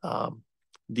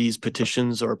these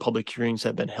petitions or public hearings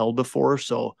have been held before.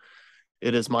 So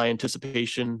it is my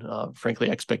anticipation, frankly,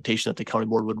 expectation that the county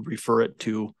board would refer it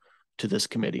to this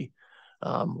committee.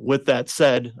 With that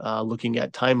said, looking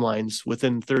at timelines,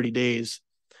 within 30 days,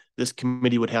 this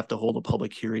committee would have to hold a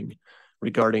public hearing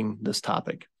regarding this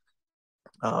topic.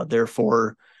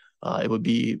 Therefore, it would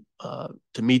be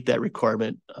to meet that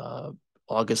requirement,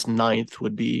 August 9th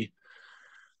would be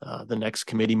the next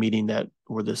committee meeting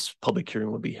where this public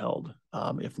hearing would be held.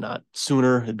 If not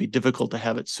sooner, it'd be difficult to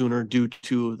have it sooner due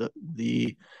to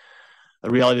the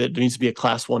reality that there needs to be a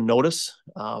Class 1 notice,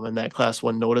 and that Class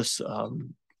 1 notice,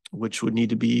 which would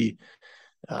need to be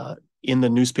in the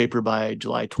newspaper by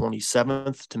July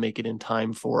 27th to make it in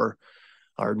time for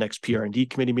our next PRD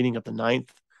committee meeting of the 9th.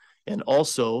 And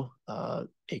also,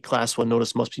 a Class 1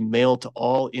 notice must be mailed to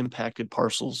all impacted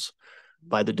parcels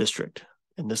by the district,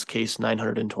 in this case,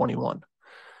 921.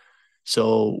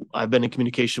 So I've been in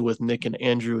communication with Nick and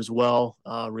Andrew as well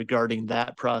regarding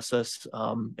that process,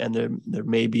 and there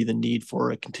may be the need for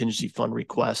a contingency fund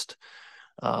request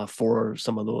for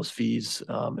some of those fees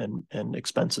and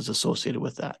expenses associated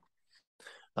with that.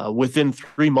 Within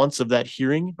 3 months of that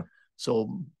hearing,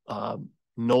 so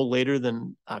no later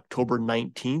than October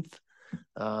 19th,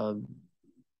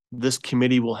 this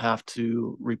committee will have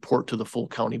to report to the full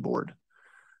county board.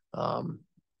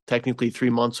 Technically 3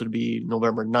 months would be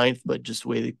November 9th, but just the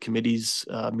way the committee's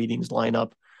meetings line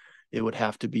up, it would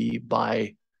have to be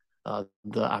by the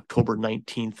October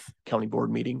 19th county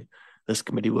board meeting. This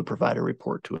committee would provide a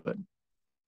report to it. And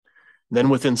then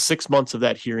within 6 months of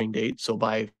that hearing date, so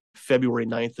by February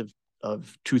 9th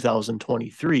of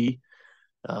 2023,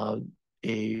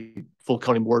 a full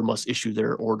county board must issue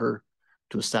their order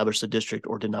to establish the district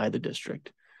or deny the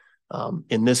district.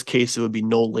 In this case, it would be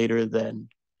no later than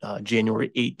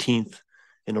January 18th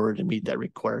in order to meet that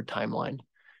required timeline.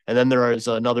 And then there is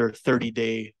another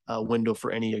 30-day window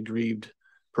for any aggrieved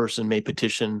person may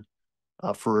petition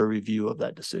for a review of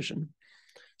that decision.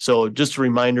 So just a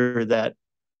reminder that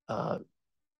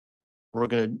we're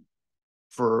going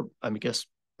to, I guess,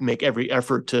 make every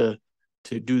effort to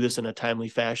do this in a timely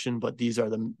fashion, but these are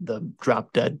the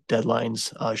drop dead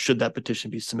deadlines should that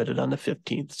petition be submitted on the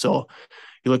 15th. So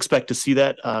you'll expect to see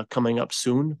that coming up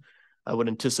soon. I would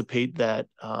anticipate that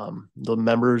the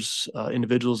members,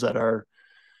 individuals that are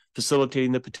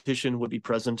facilitating the petition would be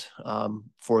present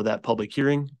for that public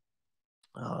hearing,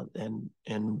 and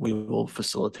we will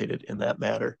facilitate it in that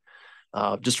matter.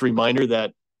 Just a reminder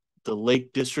that the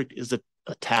Lake District is a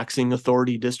taxing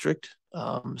authority district,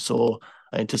 so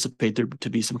I anticipate there to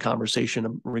be some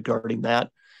conversation regarding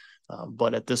that.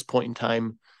 But at this point in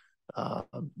time,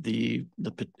 it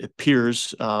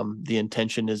appears the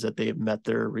intention is that they have met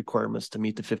their requirements to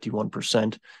meet the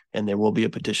 51%, and there will be a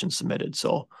petition submitted.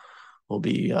 So we'll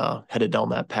be headed down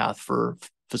that path for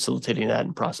facilitating that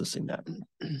and processing that.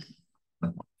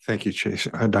 Thank you, Chase.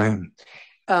 Diane.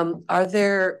 Are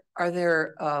there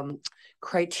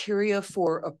criteria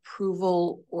for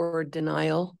approval or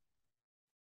denial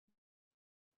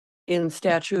in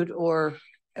statute or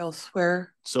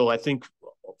elsewhere? So I think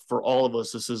for all of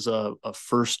us, this is a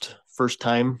first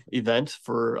time event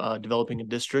for developing a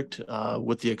district,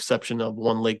 with the exception of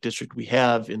one lake district we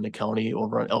have in the county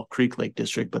over on Elk Creek Lake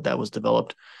District, but that was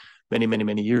developed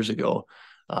many years ago.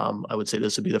 I would say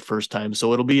this would be the first time.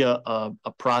 So it'll be a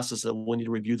process that we'll need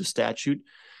to review the statute.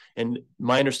 And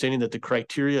my understanding that the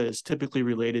criteria is typically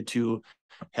related to,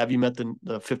 have you met the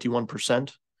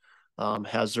 51%?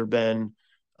 Has there been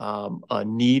a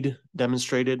need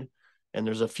demonstrated? And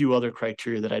there's a few other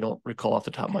criteria that I don't recall off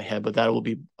the top of my head, but that will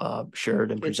be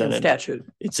shared and presented. It's in statute.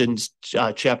 It's in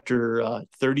chapter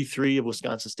 33 of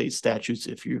Wisconsin State Statutes,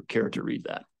 if you care to read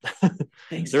that.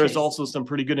 Thanks, there is Chase. also some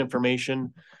pretty good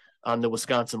information on the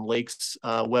Wisconsin Lakes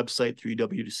website through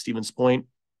UW Stevens Point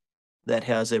that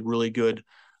has a really good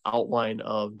outline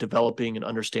of developing and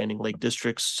understanding lake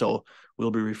districts. So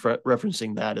we'll be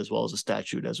referencing that as well as a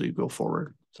statute as we go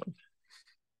forward. So.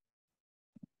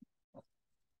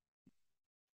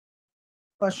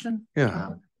 Question? Yeah.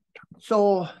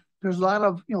 So there's a lot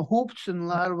of hoops and a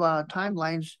lot of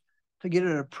timelines to get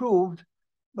it approved,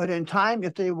 but in time,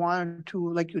 if they wanted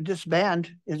to, like you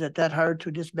disband, is it that hard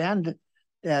to disband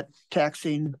that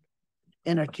taxing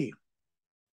entity?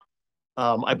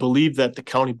 I believe that the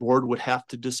county board would have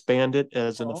to disband it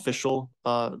as an Oh. official,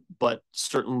 but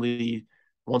certainly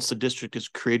once the district is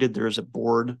created, there is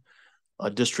a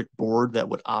district board that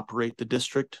would operate the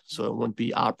district. So it wouldn't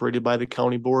be operated by the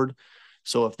county board.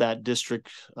 So if that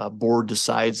district board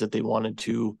decides that they wanted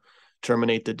to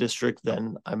terminate the district,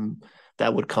 then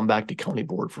that would come back to county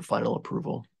board for final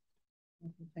approval.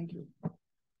 Thank you.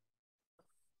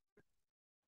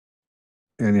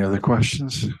 Any other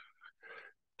questions?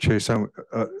 Chase, I'm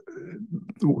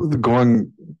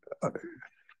going.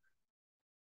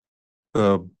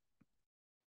 Will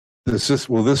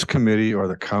this committee or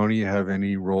the county have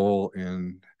any role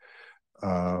in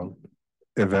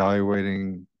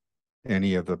evaluating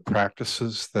any of the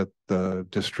practices that the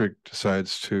district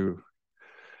decides to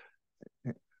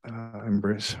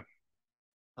embrace?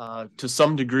 To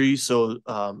some degree. So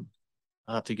I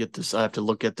have to get this. I have to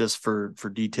look at this for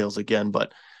details again.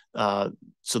 But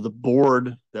so the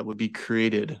board that would be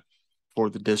created for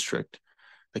the district,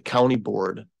 the county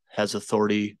board has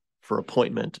authority for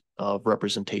appointment of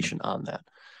representation on that.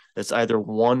 It's either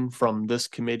one from this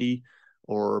committee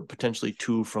or potentially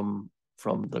two from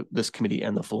this committee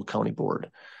and the full county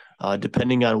board,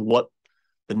 depending on what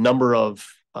the number of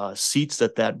seats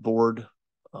that board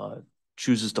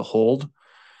chooses to hold.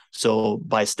 So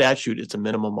by statute, it's a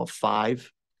minimum of 5.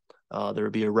 There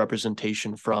would be a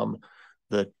representation from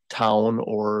the town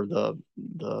or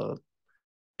the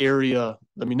area,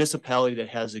 the municipality that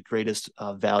has the greatest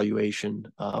valuation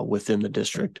within the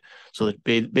district. So that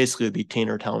basically it'd be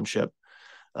Tanner Township.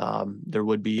 There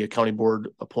would be a county board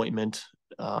appointment,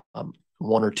 1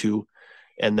 or 2,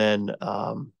 and then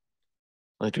I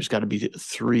think there's got to be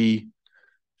three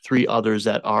others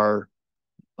that are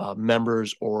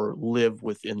members or live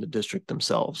within the district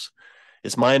themselves.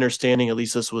 It's my understanding, at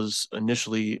least this was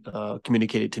initially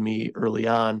communicated to me early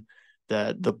on,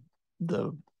 that the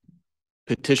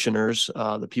petitioners,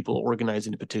 the people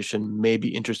organizing the petition, may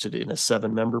be interested in a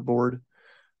 7-member board.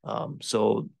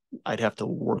 So I'd have to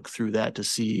work through that to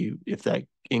see if that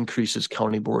increases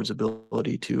county board's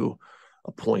ability to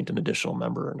appoint an additional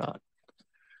member or not.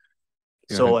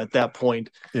 Yeah. So at that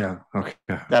point, yeah, okay,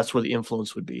 that's where the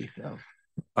influence would be. Yeah.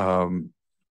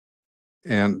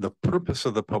 And the purpose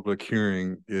of the public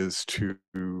hearing is to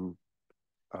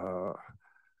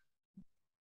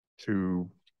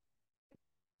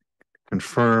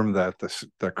confirm that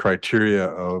the criteria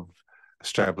of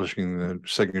establishing the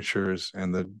signatures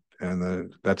and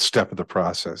that step of the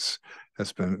process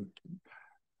has been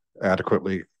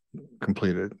adequately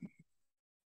completed.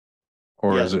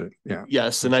 Or is it? Yeah.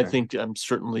 Yes, and okay. I think I'm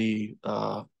certainly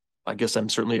I guess I'm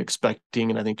certainly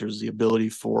expecting, and I think there's the ability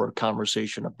for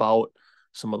conversation about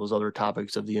some of those other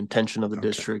topics of the intention of the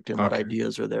district and what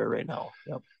ideas are there right now.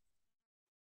 Yep.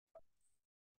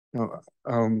 No,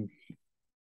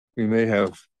 we may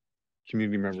have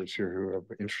community members here who have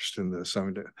interest in this. I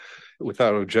mean,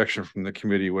 without objection from the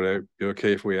committee, would it be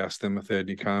okay if we asked them if they had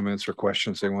any comments or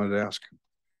questions they wanted to ask?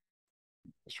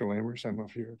 Mr. Lammers, I'm up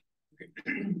here.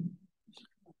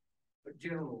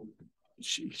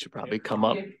 She should probably come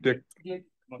up. Dick,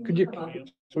 could you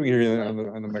so we can hear you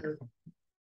on the microphone?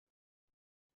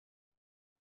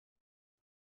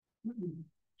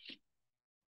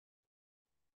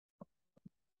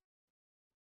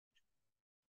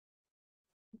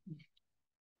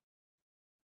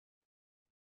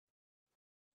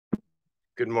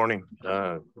 Good morning,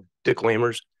 Dick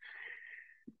Lammers.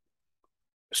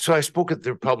 So I spoke at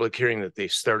the public hearing that they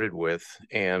started with,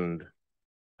 and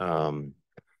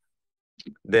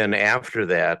then after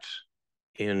that,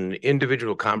 in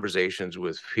individual conversations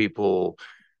with people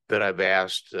that I've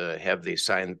asked, have they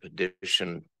signed the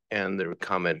petition? And their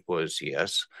comment was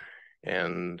yes.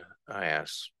 And I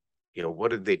asked,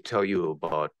 what did they tell you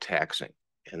about taxing?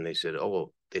 And they said,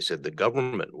 the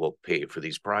government will pay for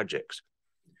these projects.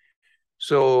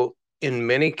 So in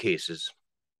many cases,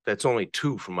 that's only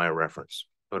 2 from my reference,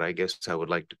 but I guess I would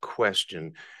like to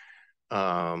question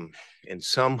and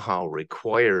somehow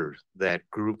require that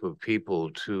group of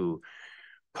people to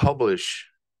publish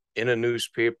in a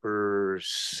newspaper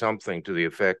something to the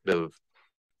effect of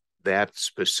that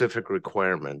specific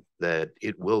requirement that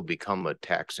it will become a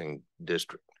taxing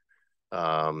district,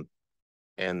 and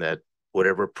that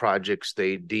whatever projects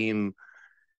they deem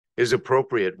is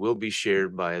appropriate will be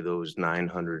shared by those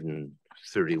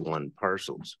 931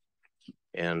 parcels.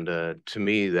 And to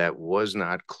me, that was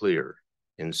not clear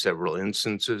in several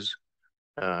instances.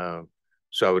 So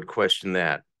I would question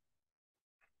that.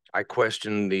 I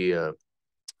question the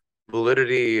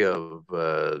validity of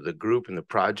the group and the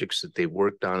projects that they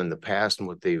worked on in the past and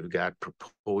what they've got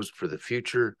proposed for the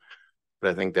future.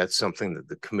 But I think that's something that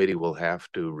the committee will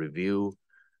have to review.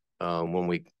 when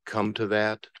we come to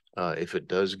that, if it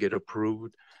does get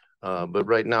approved. But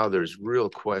right now there's real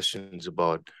questions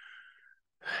about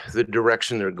the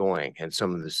direction they're going and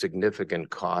some of the significant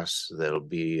costs that'll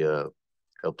be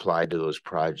applied to those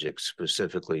projects,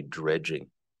 specifically dredging.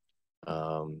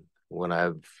 When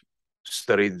I've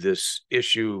studied this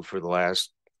issue for the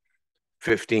last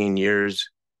 15 years,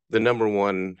 the number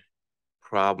one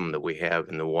problem that we have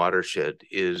in the watershed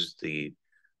is the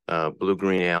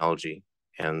blue-green algae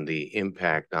and the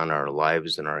impact on our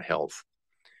lives and our health.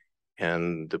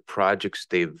 And the projects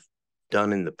they've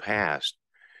done in the past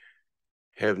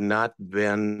have not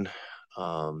been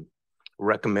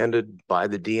recommended by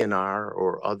the DNR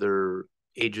or other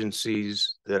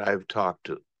agencies that I've talked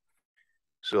to.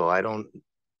 So I don't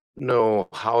know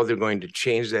how they're going to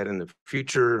change that in the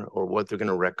future or what they're going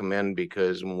to recommend,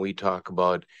 because when we talk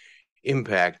about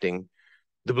impacting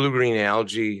the blue-green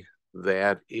algae,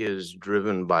 that is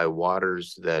driven by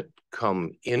waters that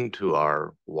come into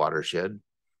our watershed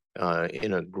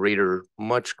in a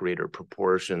much greater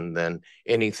proportion than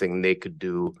anything they could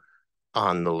do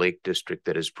on the Lake District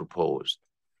that is proposed.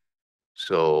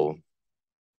 So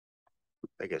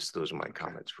I guess those are my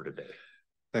comments for today.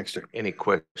 Thanks, Dick. Any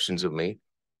questions of me?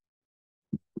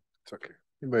 It's okay.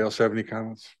 Anybody else have any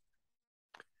comments?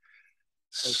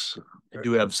 I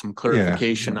do have some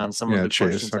clarification on some of the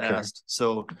questions asked.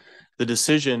 So the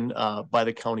decision by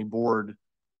the county board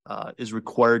is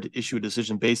required to issue a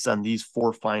decision based on these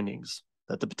 4 findings: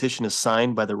 that the petition is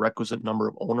signed by the requisite number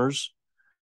of owners,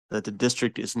 that the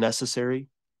district is necessary,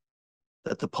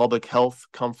 that the public health,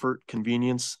 comfort,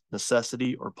 convenience,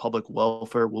 necessity, or public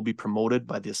welfare will be promoted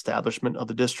by the establishment of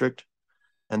the district,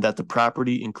 and that the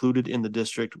property included in the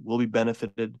district will be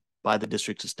benefited by the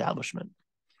district's establishment.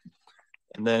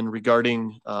 And then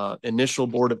regarding initial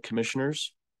board of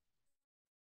commissioners,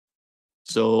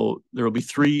 so there will be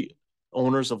 3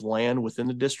 owners of land within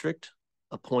the district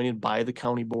appointed by the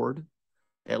county board.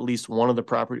 At least one of the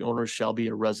property owners shall be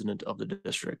a resident of the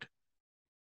district.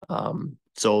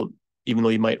 So even though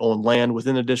you might own land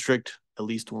within the district, at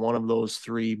least one of those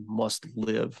 3 must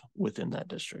live within that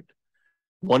district.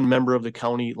 1 member of the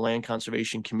county land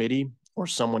conservation committee or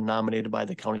someone nominated by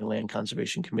the county land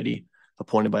conservation committee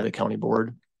appointed by the county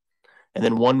board. And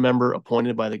then 1 member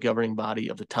appointed by the governing body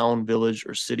of the town, village,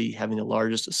 or city having the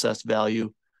largest assessed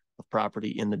value of property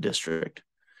in the district.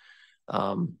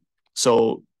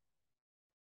 So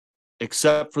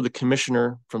except for the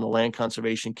commissioner from the land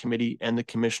conservation committee and the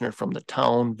commissioner from the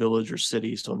town, village, or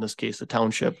city, so in this case, the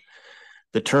township,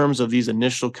 the terms of these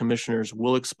initial commissioners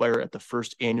will expire at the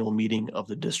first annual meeting of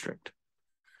the district.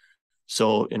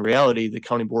 So in reality, the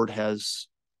county board has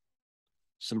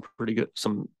some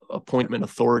appointment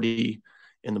authority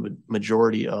in the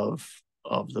majority of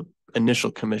the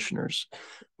initial commissioners.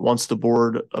 Once the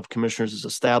board of commissioners is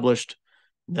established,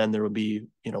 then there would be,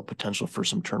 potential for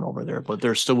some turnover there, but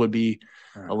there still would be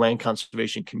a land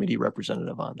conservation committee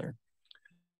representative on there.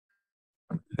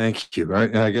 Thank you.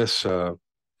 I guess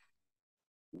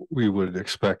we would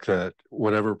expect that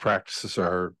whatever practices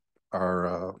are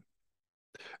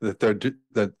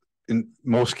that in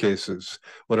most cases,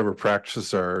 whatever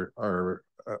practices are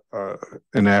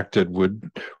enacted would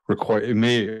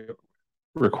may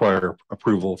require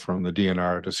approval from the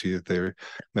DNR to see that they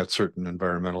met certain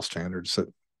environmental standards.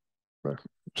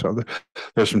 So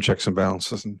there's some checks and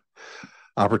balances and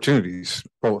opportunities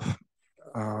both.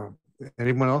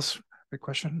 Anyone else? A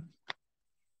question?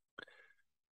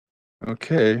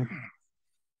 Okay.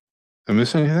 I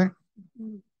miss anything?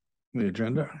 The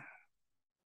agenda?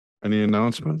 Any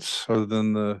announcements other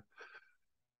than the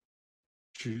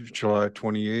July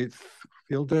 28th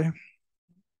field day?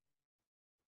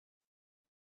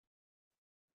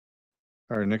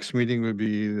 Our next meeting would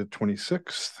be the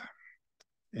 26th.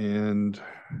 And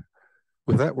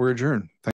with that, we're adjourned.